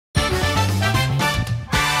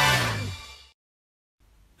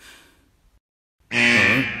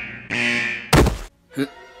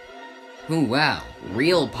Ooh, wow,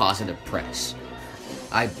 real positive press.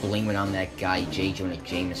 I blame it on that guy, J. Jonah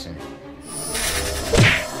Jameson.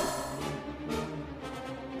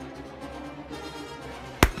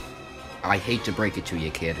 I hate to break it to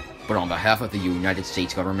you, kid, but on behalf of the United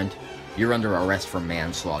States government, you're under arrest for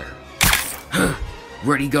manslaughter.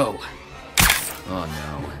 Ready, go!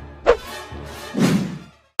 Oh no.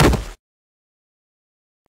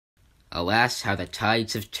 Alas, how the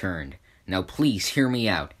tides have turned. Now please hear me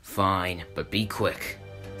out. Fine, but be quick.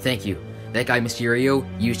 Thank you. That guy Mysterio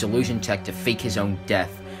used illusion tech to fake his own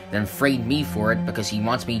death, then framed me for it because he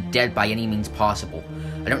wants me dead by any means possible.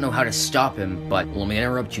 I don't know how to stop him, but let me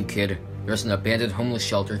interrupt you, kid. There's an abandoned homeless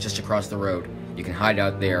shelter just across the road. You can hide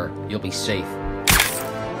out there. You'll be safe.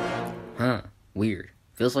 Huh. Weird.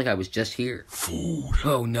 Feels like I was just here. Food.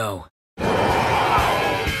 Oh no.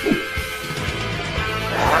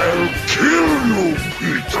 I'll kill you,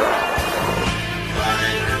 Peter!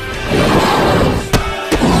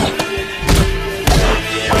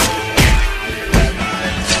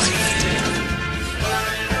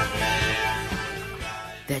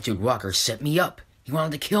 That dude Walker set me up. He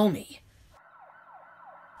wanted to kill me.